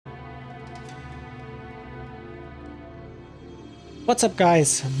What's up,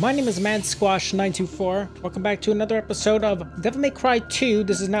 guys? My name is MadSquash924. Welcome back to another episode of Devil May Cry 2.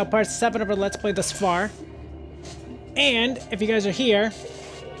 This is now part 7 of our Let's Play thus far. And if you guys are here,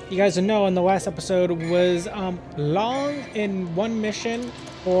 you guys will know in the last episode was long in one mission,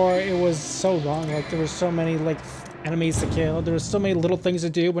 or it was so long, like there were so many like enemies to kill, there was so many little things to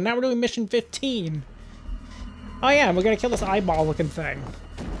do, but now we're doing mission 15. Oh yeah, we're gonna kill this eyeball looking thing.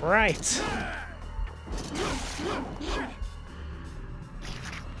 Right.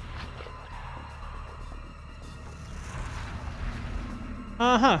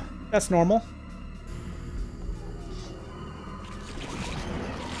 Uh-huh, that's normal.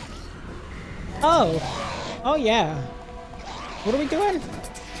 Oh yeah. What are we doing?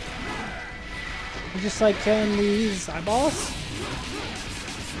 We're just like killing these eyeballs?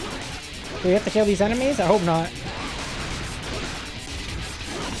 Do we have to kill these enemies? I hope not.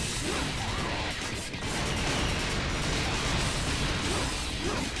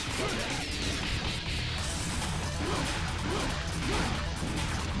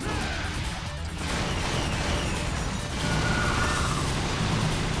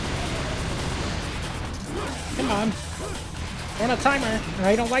 Come on. We're on a timer.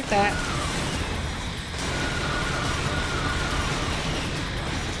 I don't like that.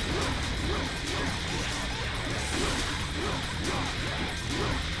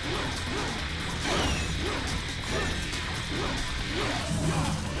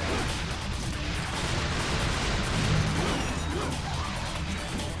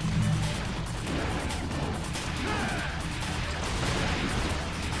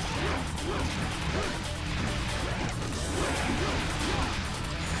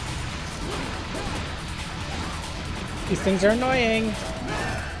 These things are annoying.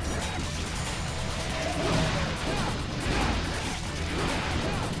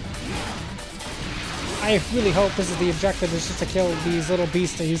 I really hope this is the objective, is just to kill these little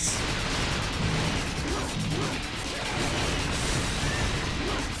beasties.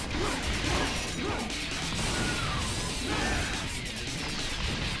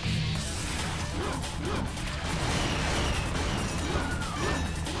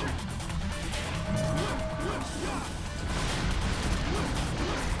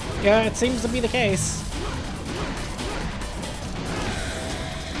 Yeah, it seems to be the case.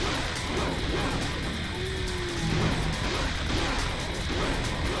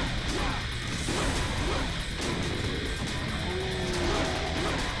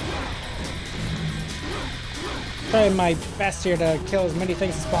 Trying my best here to kill as many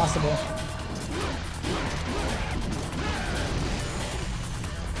things as possible.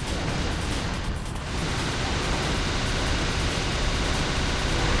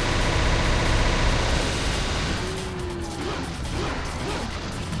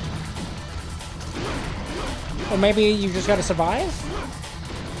 Or maybe you just gotta survive?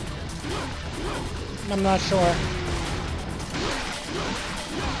 I'm not sure.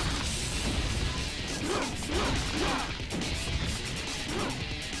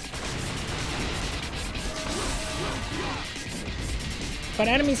 But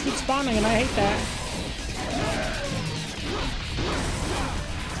enemies keep spawning and I hate that.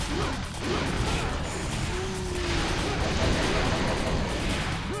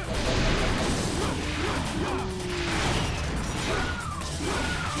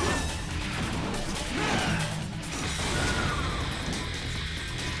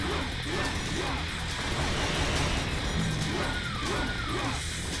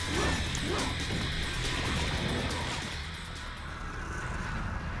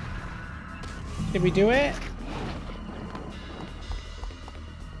 Did we do it?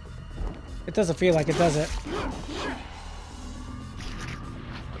 It doesn't feel like it, does it?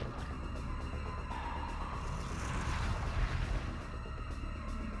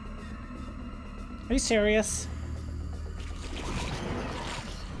 Are you serious?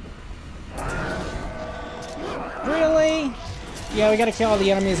 Really? Yeah, we gotta kill all the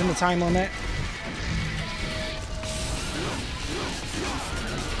enemies in the time limit.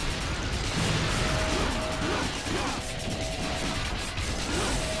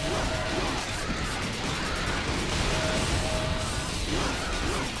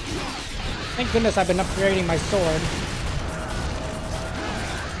 Thank goodness I've been upgrading my sword.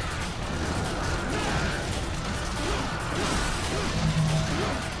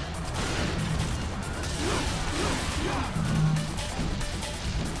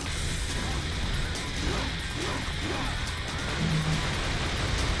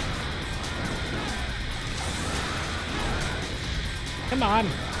 Come on.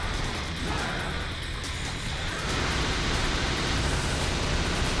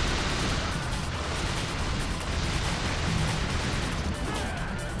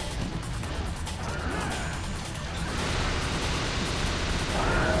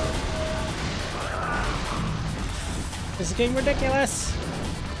 This is getting ridiculous.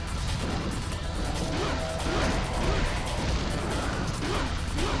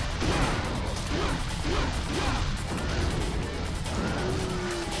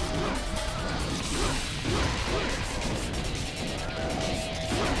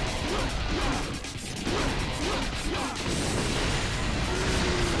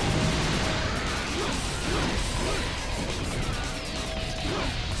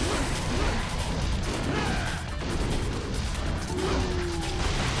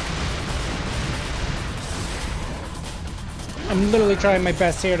 I'm literally trying my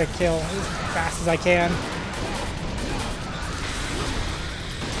best here to kill as fast as I can.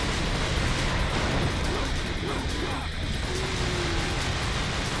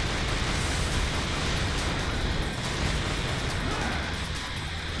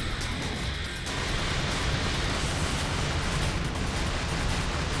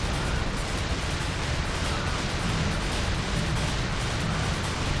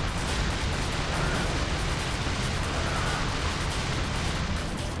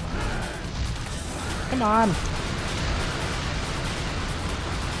 Come on.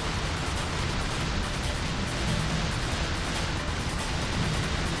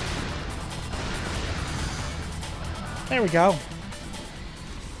 There we go.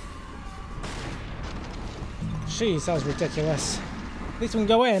 Jeez, that was ridiculous. At least we can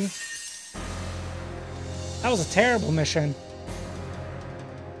go in. That was a terrible mission.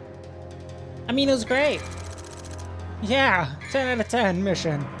 I mean, it was great. Yeah, 10 out of 10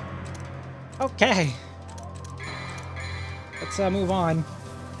 mission. Okay. Let's move on.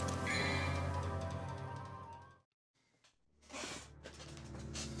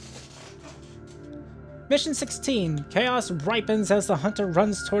 Mission 16. Chaos ripens as the hunter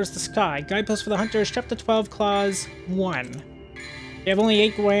runs towards the sky. Guidepost for the hunter is Chapter 12, Clause 1. We have only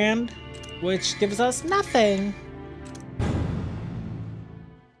 8 grand, which gives us nothing.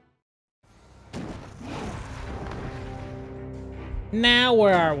 Now,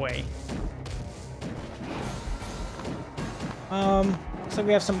 where are we? Looks like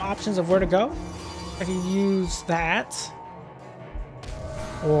we have some options of where to go. I can use that.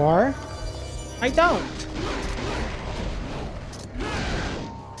 Or I don't.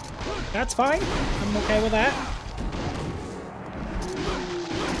 That's fine. I'm okay with that.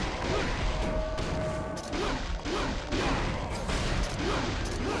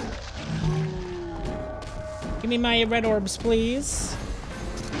 Give me my red orbs, please.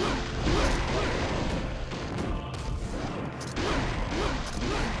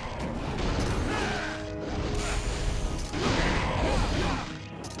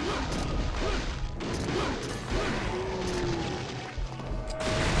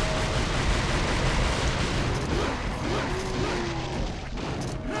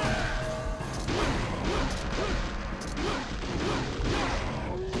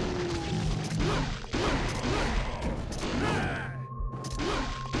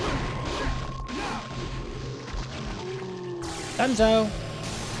 Dunzo.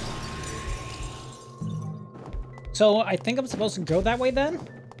 So I think I'm supposed to go that way then,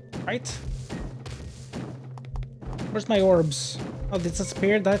 right? Where's my orbs? Oh, they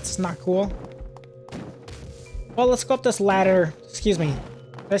disappeared? That's not cool. Well, let's go up this ladder. Excuse me.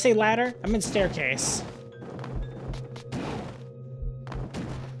 Did I say ladder? I meant staircase.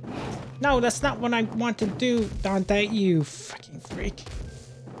 No, that's not what I want to do, Dante, you fucking freak.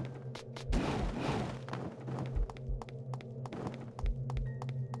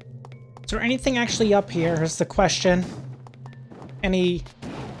 Is there anything actually up here is the question. Any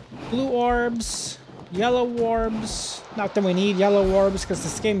blue orbs, yellow orbs? Not that we need yellow orbs because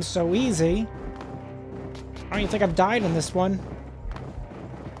this game is so easy. I don't even think I've died in this one.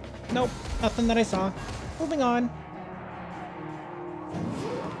 Nope, nothing that I saw. Moving on.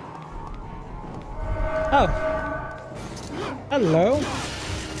 Oh. Hello.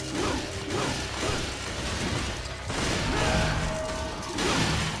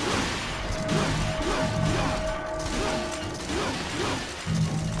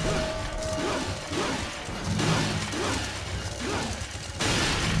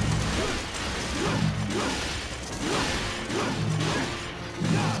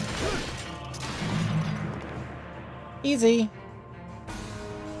 Easy.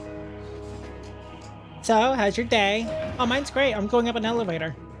 So, how's your day? Oh, mine's great. I'm going up an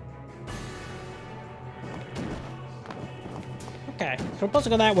elevator. Okay, so we're supposed to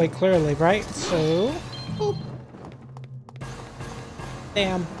go that way clearly, right? So, boop.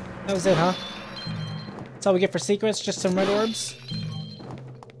 Damn, that was it, huh? That's all we get for secrets, just some red orbs?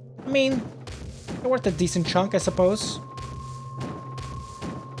 I mean, they're worth a decent chunk, I suppose.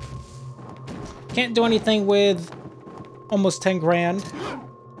 Can't do anything with almost 10 grand.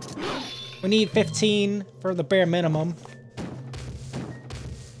 We need 15 for the bare minimum.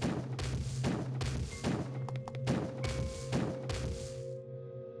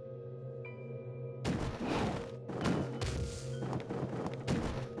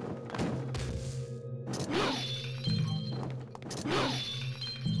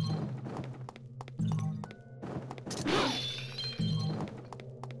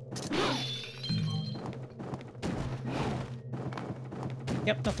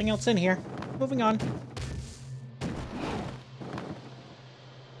 Yep, nothing else in here. Moving on.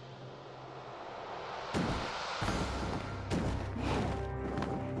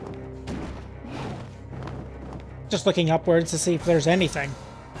 Just looking upwards to see if there's anything.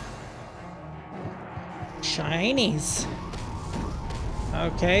 Shinies.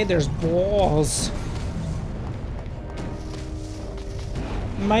 Okay, there's balls.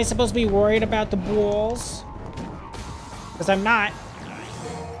 Am I supposed to be worried about the balls? Because I'm not.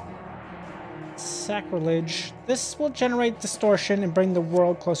 Sacrilege. This will generate distortion and bring the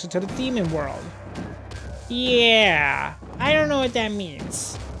world closer to the demon world. Yeah, I don't know what that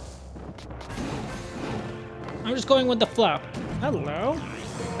means. I'm just going with the flow. Hello?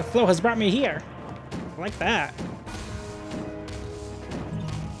 The flow has brought me here. I like that.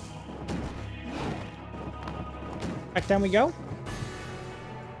 Back down we go.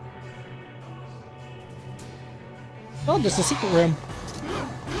 Oh, there's a secret room.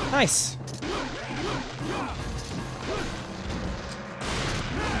 Nice.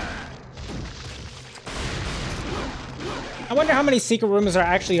 I wonder how many secret rooms there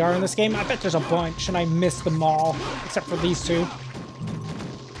actually are in this game. I bet there's a bunch, and I missed them all, except for these two.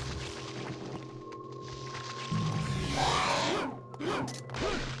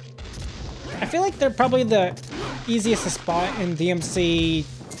 I feel like they're probably the easiest to spot in DMC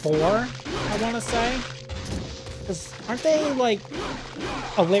 4, I want to say. Because aren't they, like,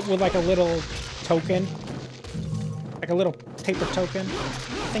 with, like, a little token? Like a little paper token?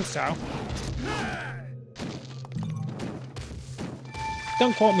 I think so.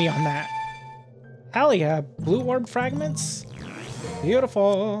 Don't quote me on that. Hell yeah, blue orb fragments?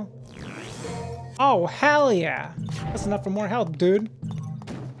 Beautiful. Oh, hell yeah. That's enough for more health, dude.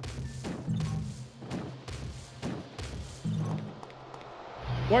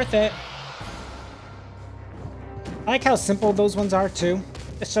 Worth it. I like how simple those ones are, too.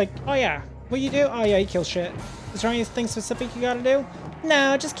 It's like, oh yeah, what you do? Oh yeah, you kill shit. Is there anything specific you gotta do?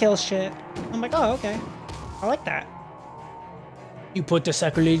 No, just kill shit. I'm like, oh, okay. I like that. You put the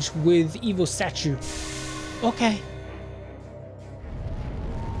sacrilege with evil statue. Okay.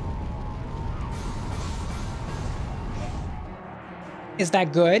 Is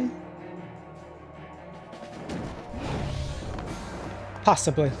that good?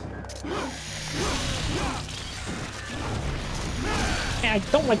 Possibly. Man, I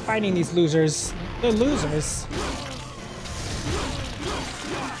don't like fighting these losers. They're losers.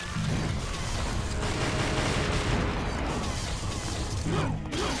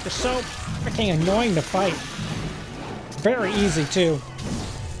 They're so freaking annoying to fight. Very easy, too.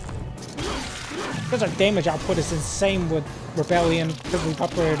 Because our damage output is insane with Rebellion, because we've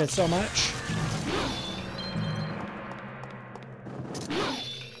upgraded it so much.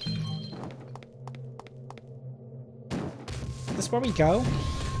 Is this where we go?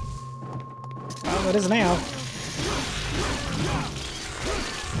 Well, it is now.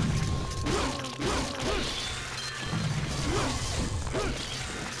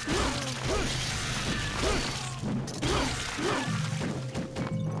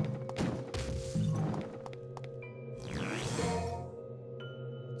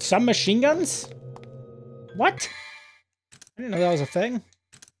 Some machine guns? What? I didn't know that was a thing.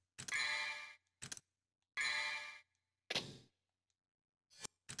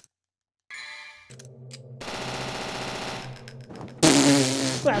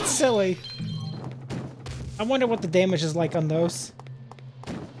 That's silly. I wonder what the damage is like on those.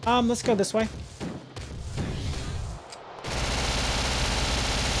 Let's go this way.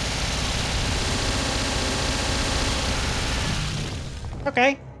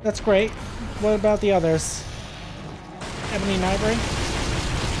 Okay, that's great. What about the others? Ebony and Ivory?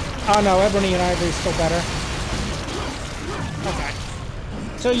 Oh no, Ebony and Ivory is still better. Okay.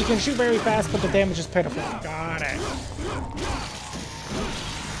 So you can shoot very fast, but the damage is pitiful. Got it.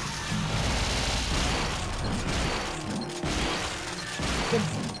 The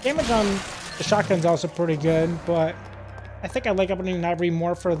damage on the shotgun's also pretty good, but I think I like Ebony and Ivory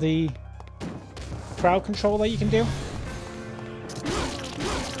more for the crowd control that you can do.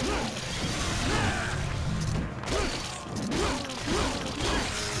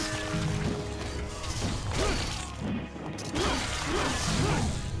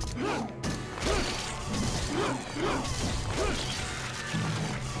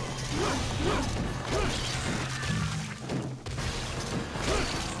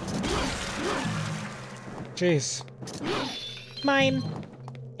 jeez. Mine.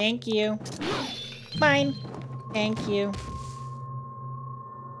 Thank you. Mine. Thank you.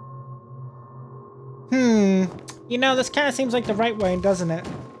 You know, this kind of seems like the right way, doesn't it?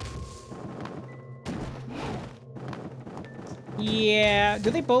 Yeah, do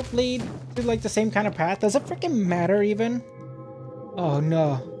they both lead to, like, the same kind of path? Does it freaking matter, even? Oh,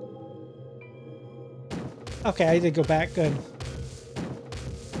 no. Okay, I did go back. Good.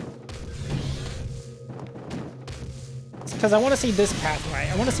 Because I want to see this pathway.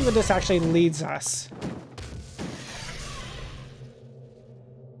 I want to see where this actually leads us.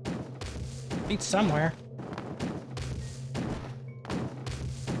 Leads somewhere.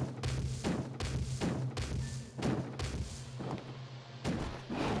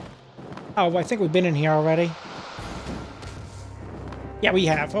 Oh, I think we've been in here already. Yeah, we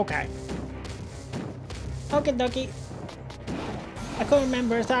have. Okay. Okie dokie. I couldn't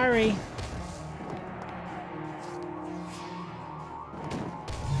remember. Sorry.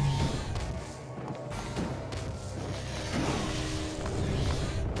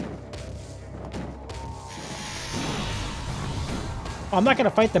 Oh, I'm not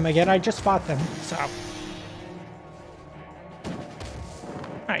gonna fight them again. I just fought them, so.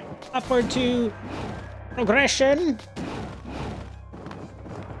 Alright, upward to progression.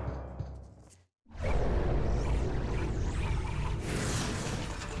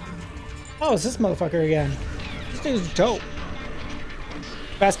 Oh, it's this motherfucker again. This dude's dope.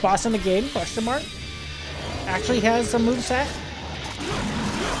 Best boss in the game, question mark. Actually has a moveset.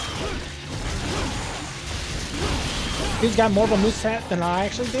 Dude's got more of a moveset than I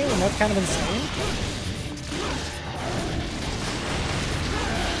actually do, and that's kind of insane.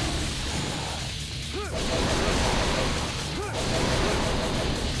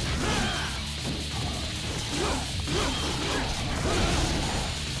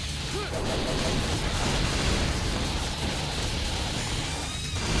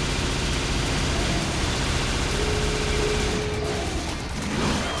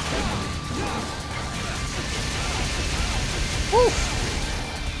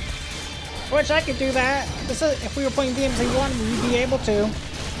 I wish I could do that. This is, if we were playing DMZ1, we'd be able to.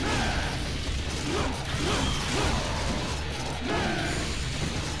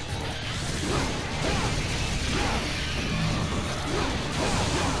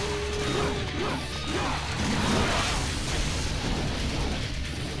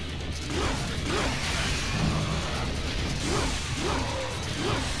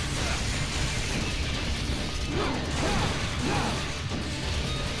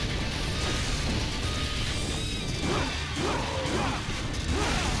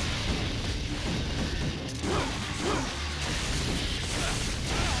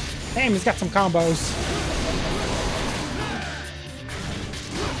 Damn, he's got some combos.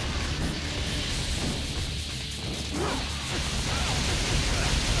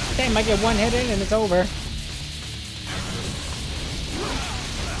 Damn, I get one hit in and it's over.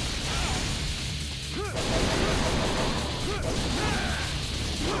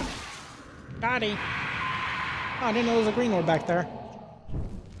 Got him. Oh, I didn't know there was a green orb back there.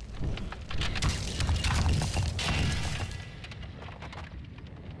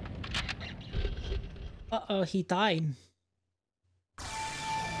 Uh-oh, he died.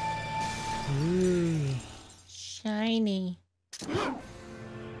 Ooh. Shiny.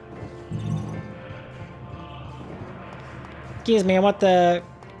 Excuse me, I want the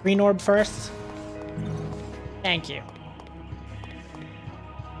green orb first. Thank you.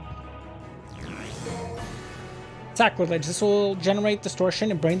 Sacrilege. This will generate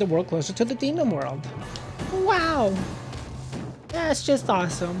distortion and bring the world closer to the demon world. Wow. That's just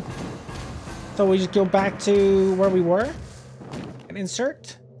awesome. So we just go back to where we were and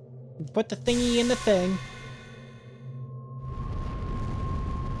insert, put the thingy in the thing.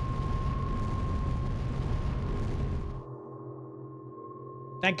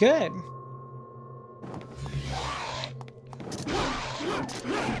 That good.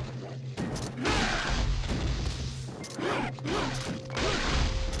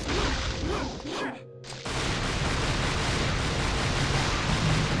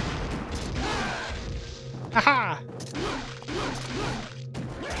 Aha!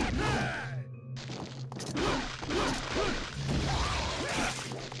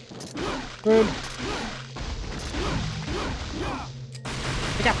 Good.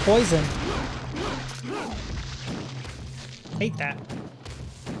 I got poison. Hate that.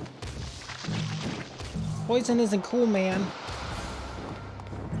 Poison isn't cool, man.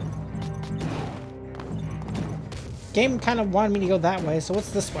 Game kind of wanted me to go that way, so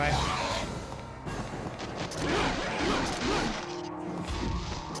what's this way?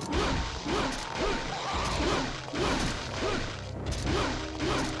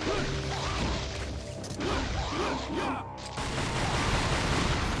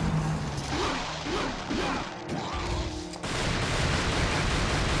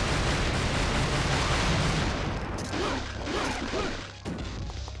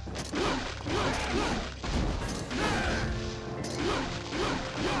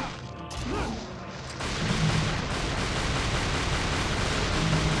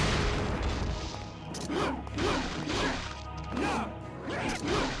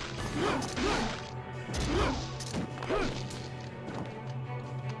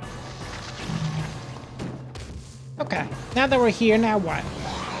 Okay, now that we're here, now what?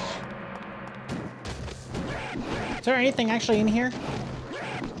 Is there anything actually in here?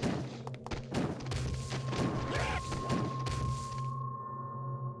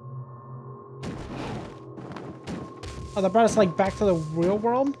 Oh, that brought us, like, back to the real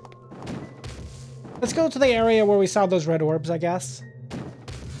world? Let's go to the area where we saw those red orbs, I guess.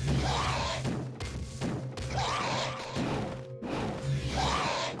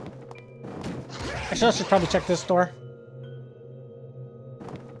 Actually, I should probably check this door.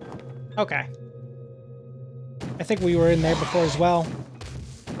 Okay. I think we were in there before as well.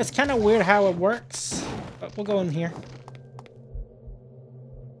 It's kind of weird how it works, but we'll go in here.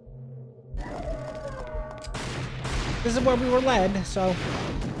 This is where we were led, so...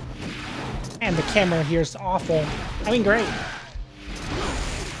 And the camera here is awful. I mean, great.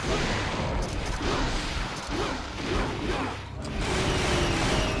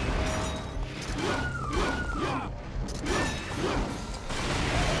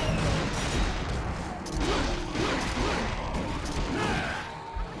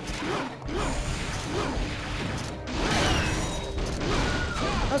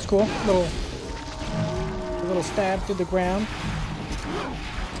 That's cool. A little stab through the ground.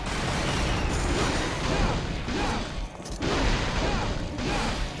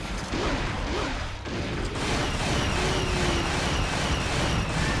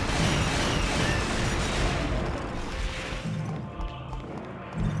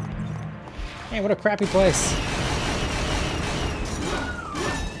 Man, what a crappy place.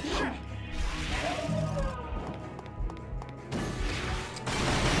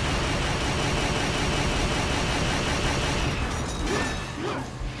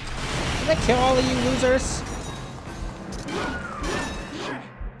 Did I kill all of you losers?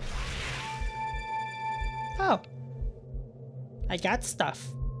 Oh. I got stuff.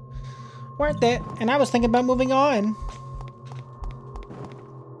 Worth it. And I was thinking about moving on.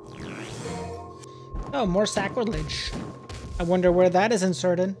 Oh, more sacrilege. I wonder where that is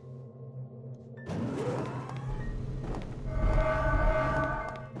inserted.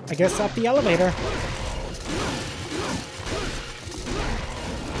 I guess up the elevator.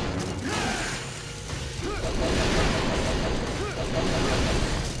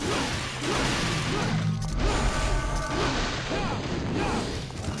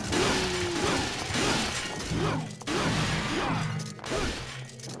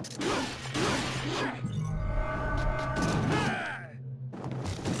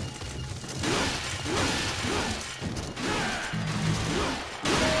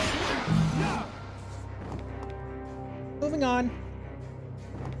 Moving on.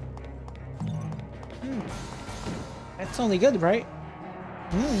 That's only good, right?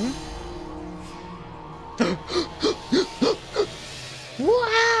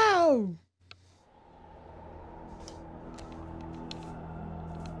 Wow!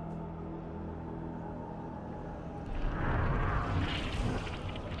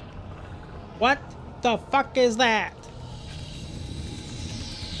 What the fuck is that?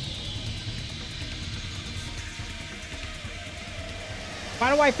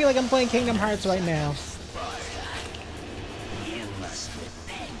 Why do I feel like I'm playing Kingdom Hearts right now? You must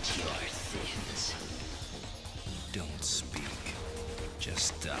repent your sins. Don't speak.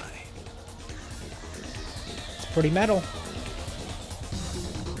 Just die. It's pretty metal.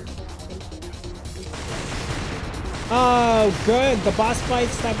 Oh, good. The boss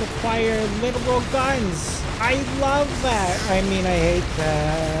fights that require literal guns. I love that. I mean, I hate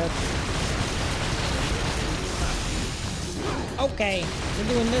that. Okay, we're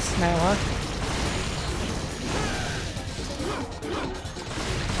doing this now, huh?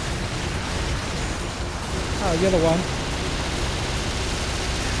 Oh, you're the one.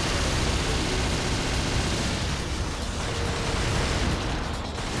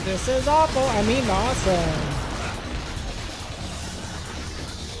 This is awful. I mean, awesome.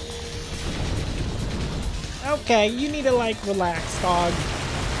 Okay, you need to, like, relax, dog.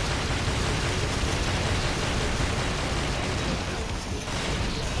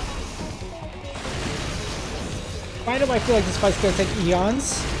 Why do I feel like this fight's gonna take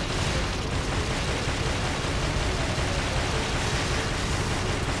eons?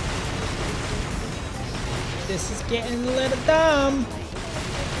 This is getting a little dumb.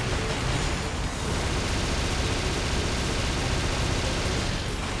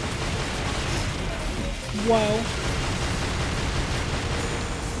 Whoa.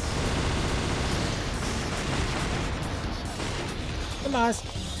 Come on.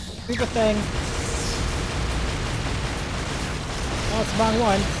 Do the thing. Oh, it's the wrong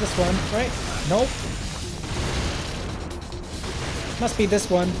one. It's this one, right? Nope. Must be this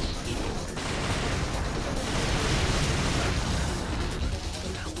one.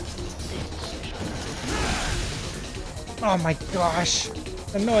 Oh my gosh.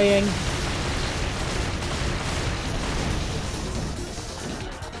 Annoying.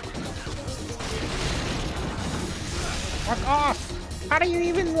 Fuck off! How do you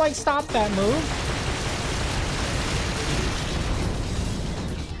even, like, stop that move?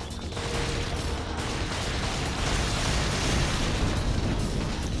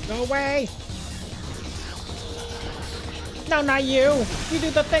 Go away! No, not you! You do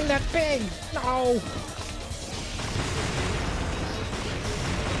the thing that's big! No!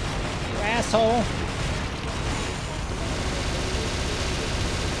 You asshole!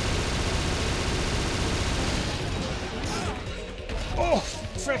 Oh,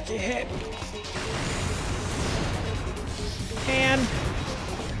 frick, it hit. And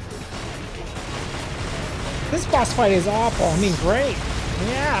this boss fight is awful. I mean, great.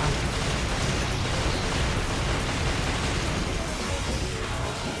 Yeah.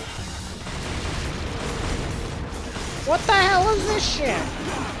 What the hell is this shit?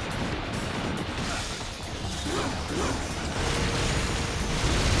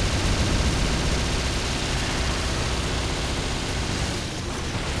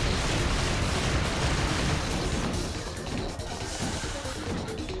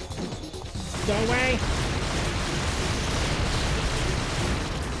 Go away.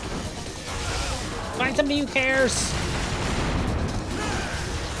 Find somebody who cares.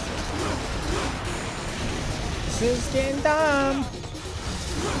 This is getting dumb.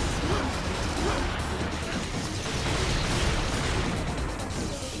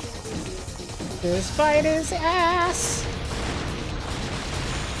 This fight is ass.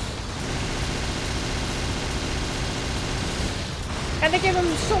 And they give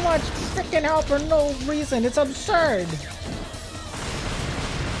him so much freaking help for no reason. It's absurd.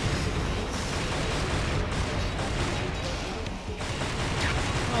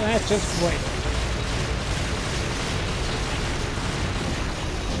 Oh, that's just great.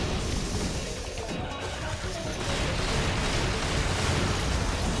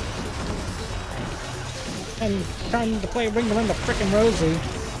 And trying to play Ring Around the frickin' Rosie.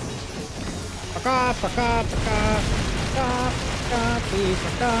 Fuck off, fuck off, fuck off, fuck off. Please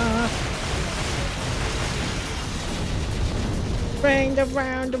fuck off. Ring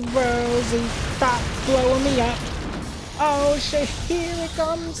around the rosy, stop blowing me up. Oh shit, here it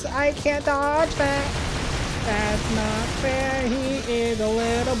comes. I can't dodge that. That's not fair. He is a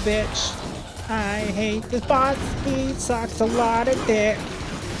little bitch. I hate this boss. He sucks a lot of dick.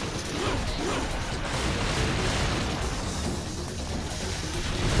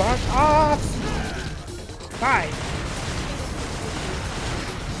 Fuck off. Bye.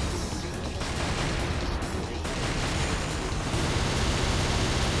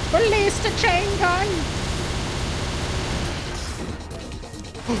 Release the chain gun!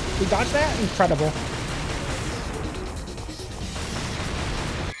 We dodged that? Incredible.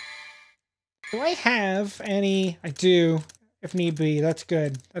 Do I have any? I do, if need be. That's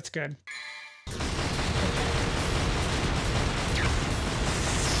good. That's good.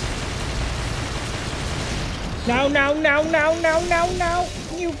 No, no, no, no, no, no, no!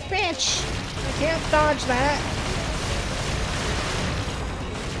 You bitch! I can't dodge that.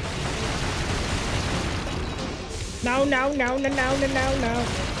 No, no, no, no, no, no, no, no.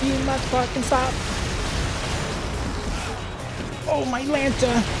 You must fucking stop. Oh, my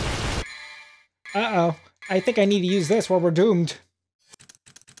Lanta. Uh-oh. I think I need to use this or we're doomed.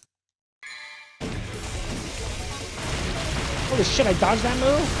 Holy shit, I dodged that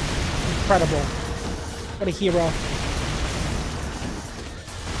move? Incredible. What a hero.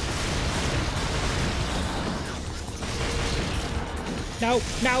 No,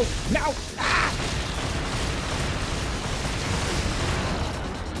 no, no! Ah!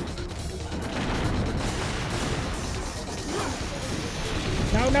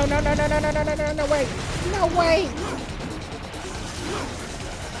 No, no, no, no, no, no, no, no, no, no, no, wait. No, wait.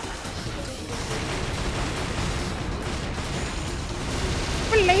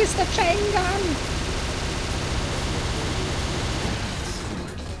 Release the chain gun.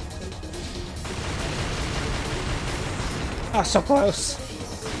 Oh, so close.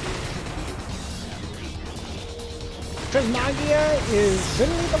 Trismagia is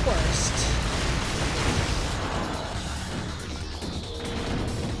literally the worst.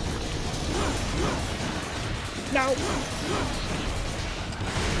 No!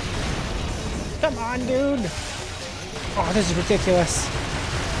 Come on, dude! Oh, this is ridiculous.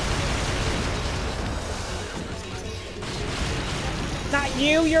 Not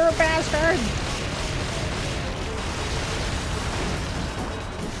you, you're a bastard!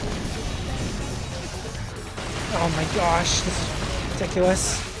 Oh my gosh, this is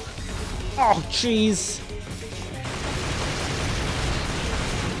ridiculous. Oh, jeez.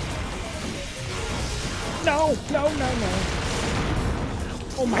 No, no, no, no.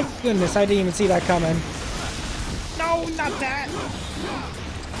 Oh my goodness, I didn't even see that coming. No, not that.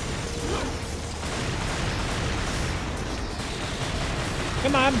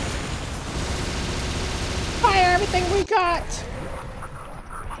 Come on. Fire everything we got.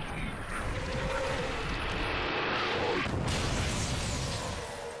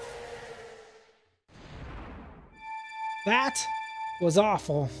 That was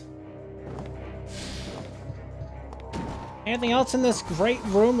awful. Anything else in this great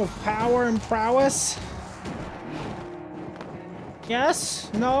room of power and prowess?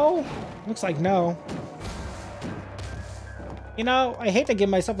 Yes? No? Looks like no. You know, I hate to give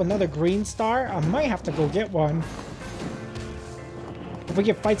myself another green star. I might have to go get one. If we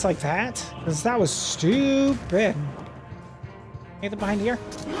get fights like that, because that was stupid. Anything behind here?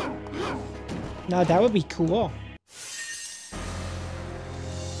 No, that would be cool.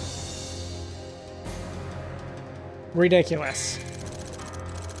 Ridiculous.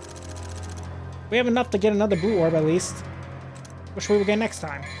 We have enough to get another blue orb at least. Which we will get next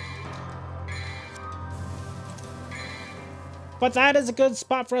time. But that is a good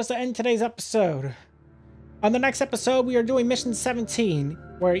spot for us to end today's episode. On the next episode, we are doing Mission 17,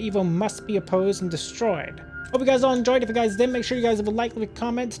 where evil must be opposed and destroyed. Hope you guys all enjoyed. If you guys did, make sure you guys leave a like, leave a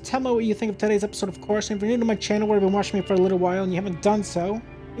comment. Tell me what you think of today's episode, of course. And if you're new to my channel or have been watching me for a little while and you haven't done so,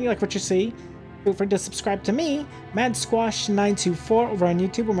 and you like what you see, feel free to subscribe to me, MadSquash924, over on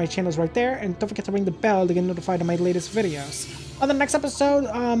YouTube, where my channel is right there. And don't forget to ring the bell to get notified of my latest videos. On the next episode,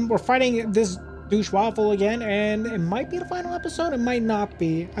 we're fighting this douche waffle again, and it might be the final episode, it might not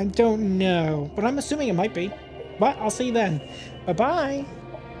be. I don't know, but I'm assuming it might be. But I'll see you then. Bye-bye!